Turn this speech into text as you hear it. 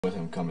with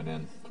him coming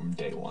in from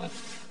day one.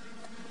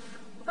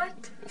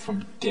 What?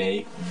 From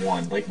day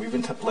one. Like, we've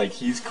been, like,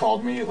 he's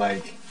called me,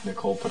 like,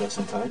 Nicole put us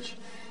in touch,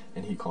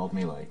 and he called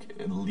me, like,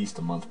 at least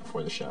a month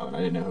before the show, and I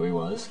didn't know who he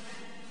was.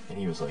 And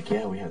he was like,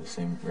 yeah, we have the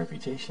same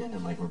reputation,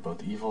 and, like, we're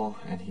both evil.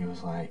 And he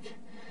was like,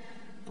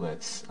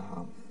 let's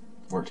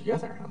work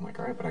together. And I'm like,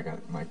 all right, but I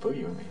got Mike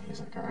Boogie with me. He's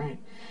like, all right.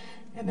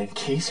 And then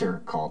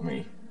Kaser called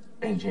me,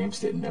 and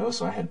James didn't know,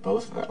 so I had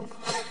both of them.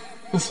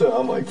 So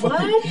I'm like, what?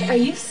 Are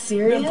you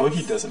serious? Yeah,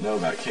 Boogie doesn't know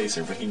about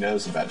Kaser, but he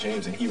knows about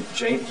James, and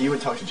he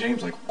would talk to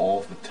James like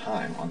all the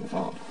time on the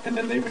phone, and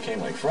then they became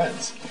like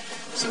friends.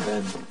 So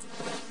then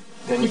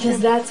because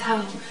that's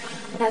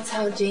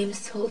how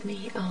James told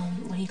me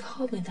when he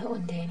called me that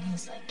one day, and he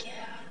was like, yeah.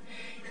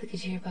 He's like,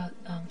 did you hear about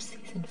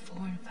season 4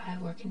 and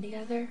 5 working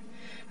together?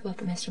 About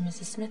the Mr. and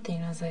Mrs. Smith thing?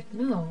 And I was like,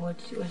 no.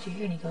 What'd you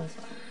hear? And he goes,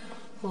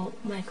 well,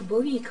 Mike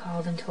Boogie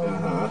called and told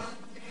me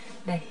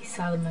that he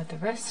saw them at the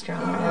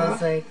restaurant. And I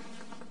was like,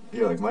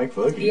 you're like, Mike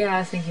Boogie? Yeah, I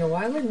was thinking,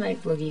 why would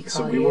Mike Boogie call you?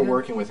 So we were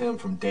working with him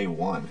from day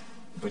one,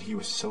 but he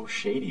was so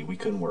shady, we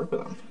couldn't work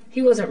with him.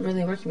 He wasn't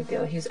really working with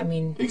you. He was,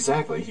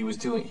 Exactly. He was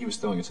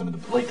throwing us under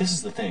the... Like, this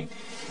is the thing.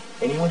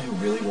 Anyone who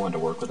really wanted to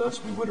work with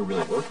us, we would have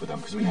really worked with them,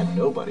 because we had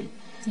nobody.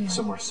 Yeah.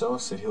 So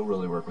Marcellus said he'll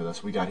really work with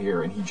us. We got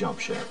here, and he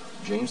jumped ship.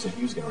 James said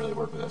he was going to really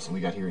work with us, and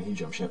we got here, and he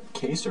jumped ship.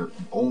 Kaser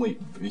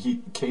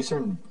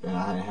and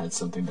I had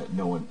something that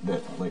no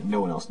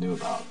one else knew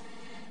about.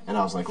 And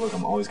I was like, look,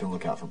 I'm always going to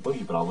look out for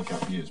Boogie, but I'll look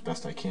out for you as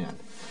best I can.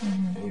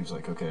 And he was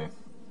like, okay.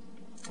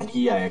 And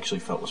I actually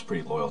felt was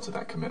pretty loyal to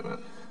that commitment.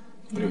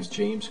 But it was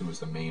James who was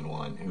the main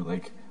one who,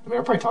 like, I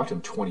probably talked to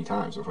him 20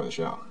 times before the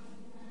show.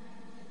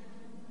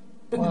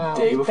 And wow,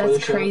 the day before that's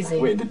the show, crazy.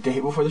 Wait, the day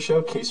before the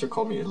show, Kaser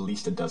called me at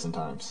least a dozen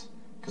times.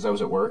 Because I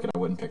was at work and I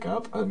wouldn't pick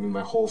up. I mean,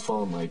 my whole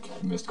phone,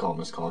 like, missed call,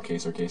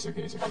 Kaser.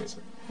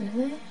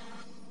 Really?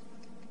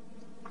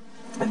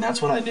 And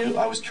that's when I knew.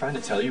 I was trying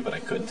to tell you, but I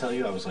couldn't tell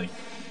you. I was like,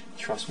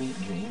 trust me,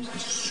 James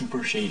is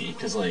super shady.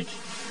 Because, like,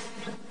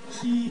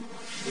 he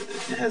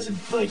has, and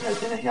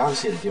he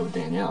obviously had to deal with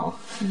Danielle.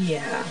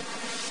 Yeah.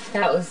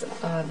 That was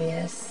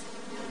obvious.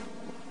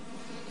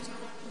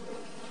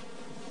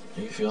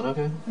 Are you feeling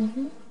okay?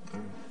 Mm-hmm. All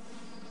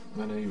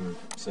right. I know you were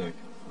sick.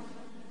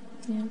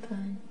 Yeah, I'm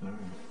fine. All right.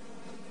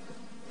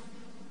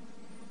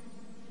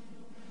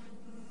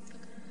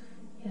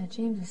 Yeah,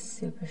 James is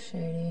super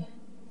shady.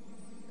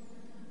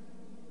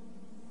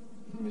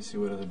 Let me see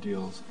what other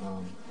deals.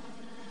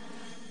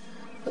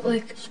 But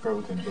like,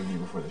 Scrub and Boogie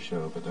before the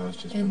show, but that was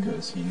just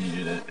because he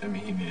needed it. I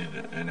mean, he needed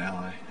an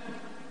ally.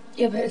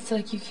 Yeah, but it's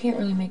like you can't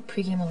really make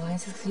pregame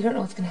alliances because you don't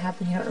know what's going to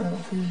happen. You don't know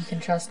who you can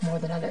trust more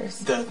than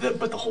others. But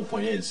the whole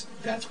point is,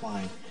 that's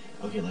why...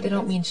 Okay, like, they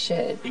don't mean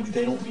shit.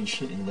 They don't mean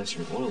shit unless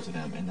you're loyal to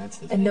them, and that's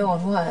the thing. And no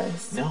one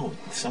was. No,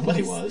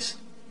 somebody was.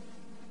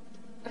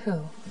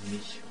 Who? Me,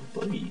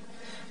 Boogie.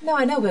 No,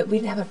 I know, but we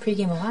didn't have a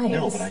pregame alliance.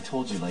 No, but I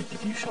told you, like,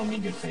 if you show me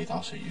good faith,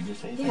 I'll show you good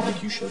faith. Yeah.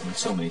 Like, you showed me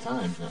so many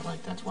times that,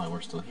 like, that's why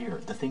we're still here.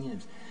 The thing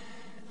is,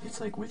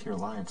 it's like, with your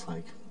alliance,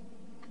 like,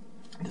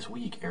 this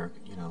week, Eric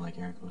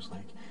was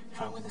like,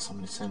 if I win this, I'm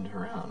going to send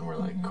her out. And we're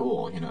like,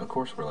 cool. Of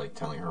course we're, like,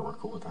 telling her we're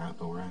cool with that,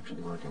 but we're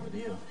actually working with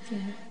you. Yeah.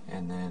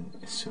 And then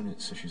so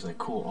she's like,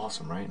 cool,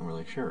 awesome, right? And we're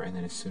like, sure. And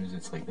then as soon as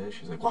it's like this,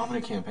 she's like, well, I'm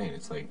going to campaign.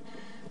 It's like,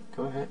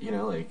 go ahead, you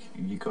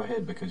go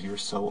ahead, because you're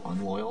so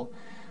unloyal.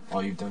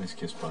 All you've done is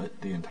kiss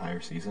butt the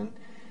entire season.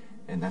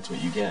 And that's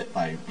what you get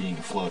by being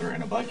a floater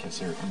and a butt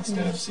kisser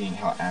instead of seeing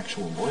how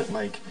actual loyal,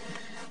 like,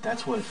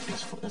 that's what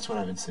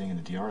I've been saying in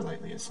the DR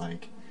lately. It's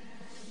like,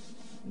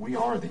 we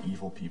are the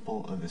evil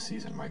people of this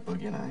season, Mike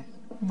Boogie and I.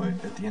 But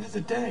at the end of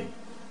the day,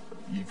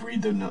 you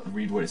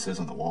read what it says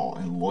on the wall,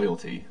 and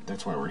loyalty,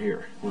 that's why we're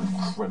here. We're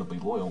incredibly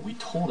loyal. We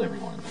told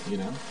everyone,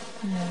 Yeah.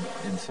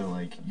 And so,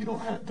 like,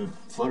 the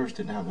floaters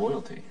didn't have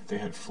loyalty. They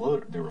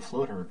were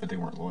floater, but they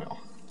weren't loyal.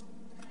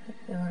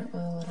 They weren't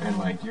loyal at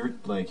all.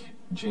 And, like,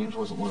 James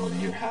wasn't loyal to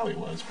you, Howie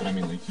was, but I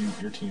mean, like,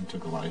 your team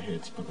took a lot of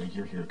hits, but, like,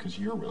 you're here because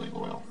you're really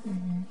loyal.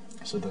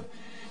 So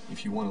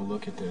if you want to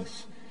look at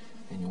this,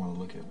 and you want to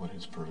look at what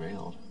has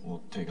prevailed,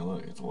 well, take a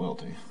look. It's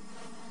loyalty.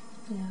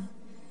 Yeah.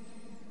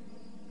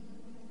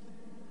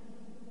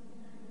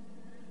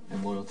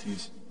 And loyalty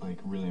is, like,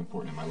 really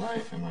important in my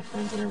life and my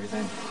friends and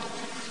everything.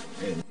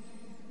 And,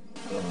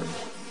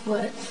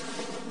 what?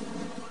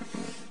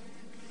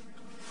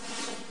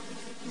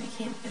 I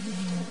can't. I mean,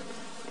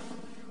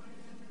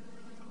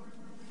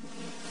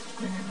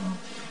 I don't know.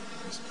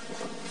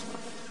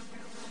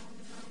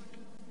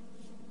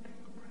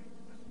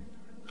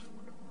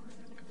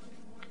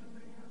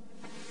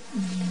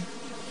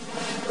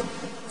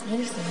 I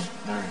understand.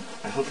 All right.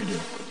 I hope you do.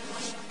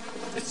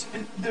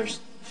 There's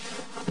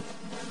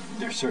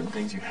certain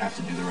things you have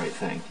to do the right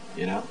thing,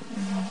 you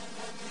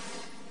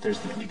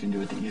can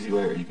do it the easy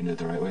way or you can do it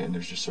the right way, and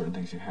there's just certain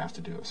things you have to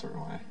do a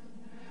certain way.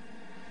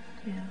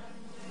 Yeah.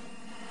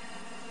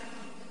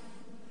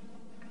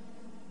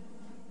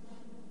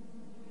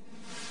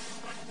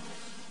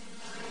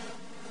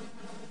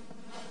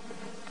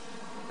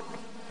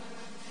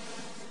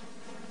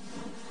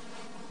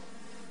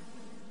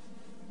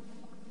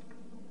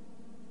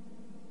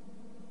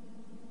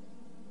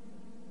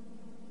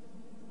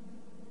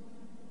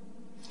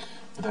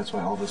 That's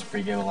why all those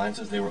pregame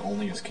alliances, they were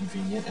only as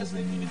convenient as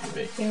they needed to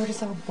be. They were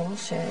just all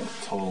bullshit.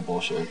 Total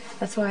bullshit.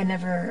 That's why I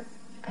never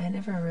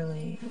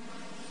really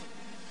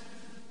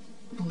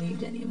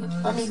believed any of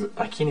those. I mean,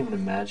 I can't even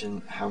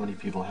imagine how many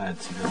people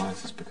had secret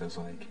alliances because,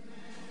 like,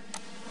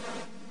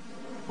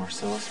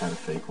 Marcellus had a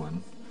fake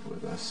one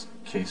with us.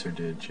 Kaser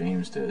did.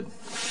 James did.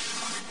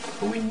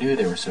 But we knew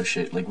they were so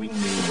shady. Like, we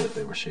knew that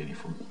they were shady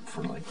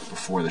for like,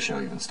 before the show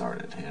even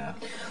started, yeah.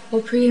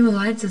 Well, pregame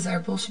alliances are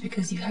bullshit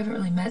because you haven't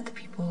really met the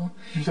people.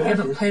 Exactly. You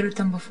haven't played with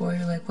them before.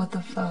 You're like, what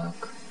the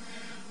fuck?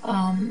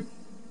 No,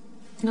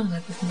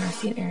 like with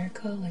Marcy and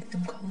Erica, like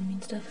them calling me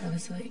and stuff, I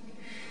was like,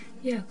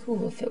 yeah,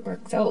 cool, if it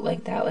works out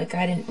like that. Like,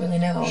 I didn't really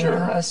know. Sure. You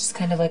know? I was just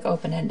kind of, like,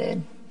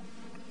 open-ended.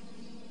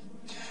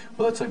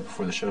 Well, that's like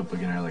before the show,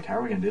 Boogie and I are like, how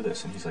are we going to do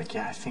this? And he's like,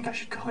 yeah, I think I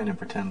should go in and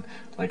pretend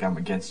like I'm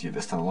against you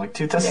this time. I'm like,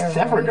 dude, that's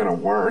never going to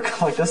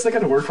work. Like, that's not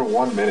going to work for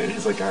 1 minute.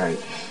 He's like, all right.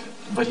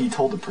 But he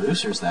told the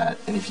producers that,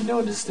 and if you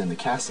noticed in the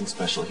casting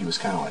special, he was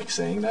kind of like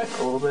saying that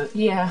a little bit.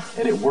 Yeah.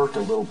 And it worked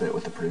a little bit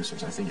with the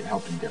producers. I think it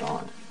helped him get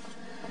on.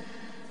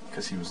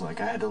 Because he was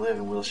like, I had to live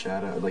in Will's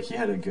shadow. Like, he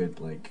had a good,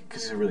 like,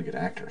 because he's a really good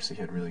actor, so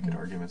he had really good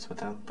arguments with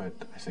them. But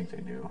I think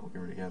they knew we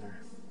were together.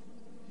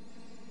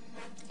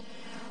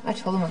 I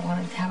told him I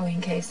wanted Howie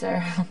and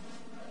Kaser.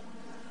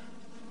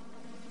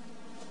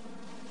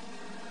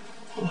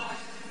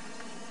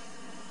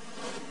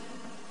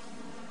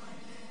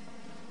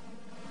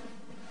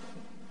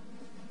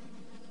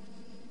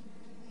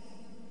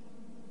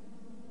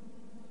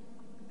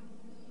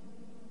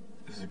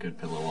 This is a good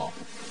pillow wall.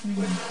 When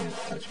you can't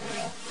touch me at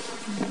all.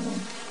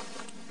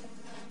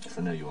 Because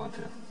I know you want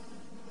to.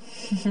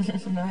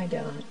 No, I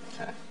don't.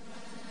 Okay.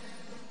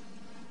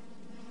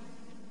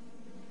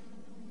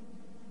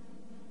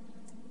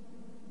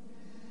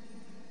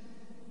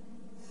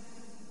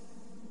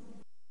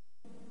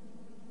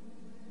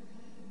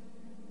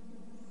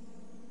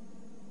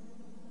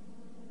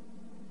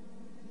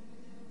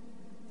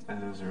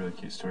 That was a really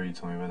cute story you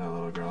told me about that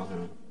little girl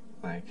who,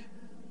 like,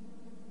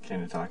 came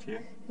to talk to you.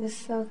 It was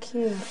so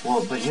cute.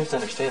 Well, but you have to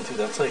understand, too,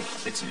 that's, like,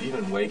 it's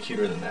even way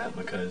cuter than that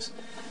because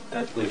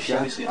that, like, she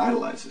obviously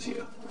idolizes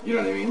you. You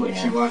know what I mean? Like,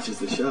 she watches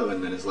the show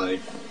and then is like,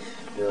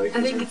 you're like...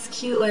 I think it's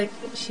cute, like,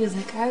 she was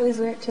like, I always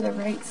wear it to the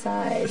right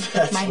side.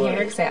 That's my hair,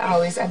 because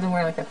I've been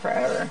wearing like that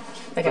forever.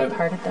 Like, I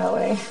part it that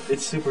way.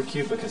 It's super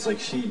cute because, like,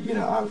 she, you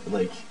know,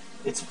 like,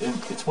 it's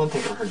one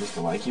thing for her just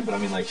to like you, but I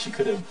mean, like, she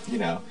could have, you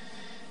know...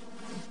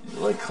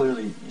 Like,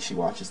 clearly she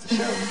watches the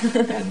show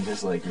and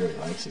just, like, really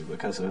likes you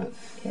because of it.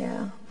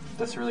 Yeah.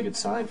 That's a really good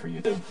sign for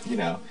you to, you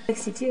know.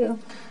 Likes you too.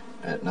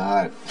 Bet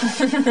not.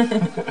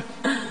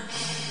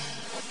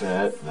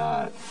 Bet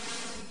not.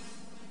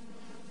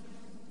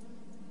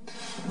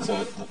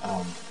 So,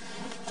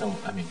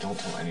 don't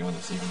tell anyone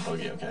that's even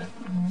Boogie, okay?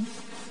 Mm-hmm.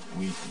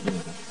 You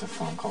know, the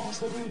phone calls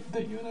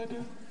that you and I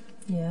do?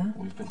 Yeah.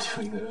 We've been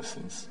doing those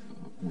since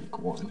week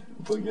 1,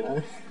 Boogie and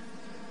I.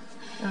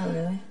 Oh,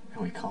 really?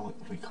 And we call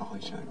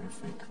each other. We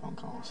fake phone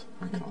calls.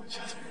 We call each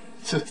other.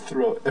 Just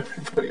throw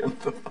everybody under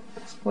the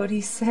bus. What do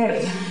you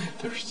say?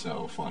 They're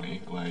so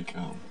funny. Like,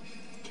 God,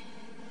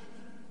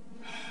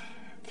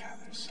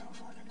 they're so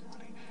fucking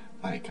funny.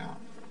 Like,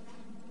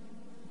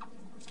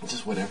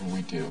 just whatever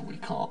we do, we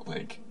call,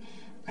 like,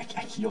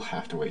 you'll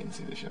have to wait and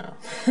see the show.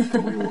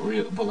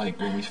 But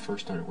like, when we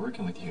first started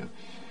working with you,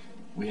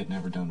 we had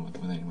never done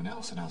with anyone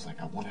else, and I was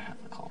like, I want to have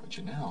a call with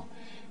Janelle.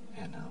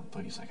 And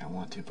Boogie's like, I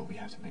want to, but we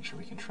have to make sure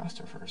we can trust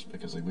her first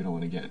because, like, we don't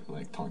want to get,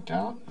 like, punked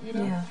out, you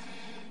know? Yeah.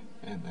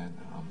 And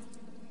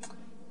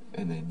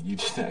then you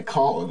did that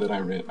call, and then I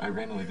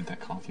randomly did that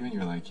call with you, and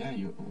you were like, yeah, do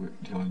you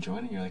want to join?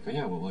 And you're like, oh,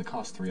 yeah, well, it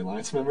costs 3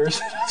 Alliance members.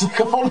 And I was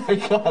like, oh my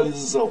god, this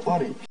is so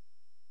funny. And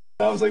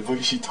I was like,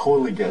 Boogie, she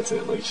totally gets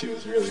it. Like, she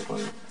was really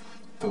funny.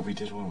 But we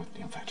did one with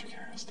Neil Patrick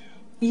Harris, too.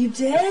 You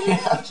did?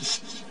 Yeah.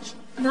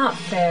 Not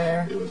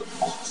fair. It was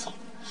awesome.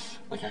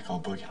 Like, I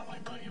called Boogie, and I'm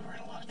like, Boogie, we're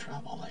in a lot of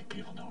trouble. Like,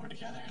 people know we're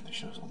together, and the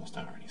show's almost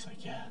over. And he's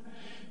like, yeah.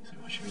 He's like,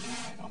 what should we do?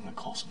 I'm like, I'm going to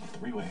call someone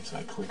 3-way. So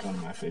I click on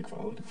my fake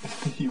phone.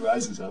 He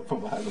rises up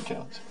from behind the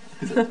couch.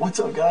 He's like, what's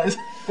up, guys?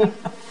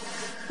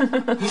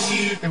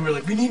 And we're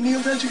like, we need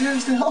Neil Patrick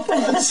Harris to help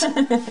us.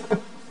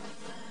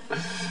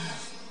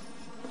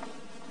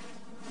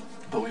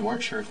 But we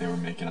weren't sure if they were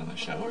making it on the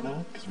show or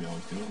not, because we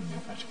always do it, and Neil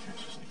Patrick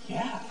Harris was like,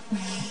 yeah.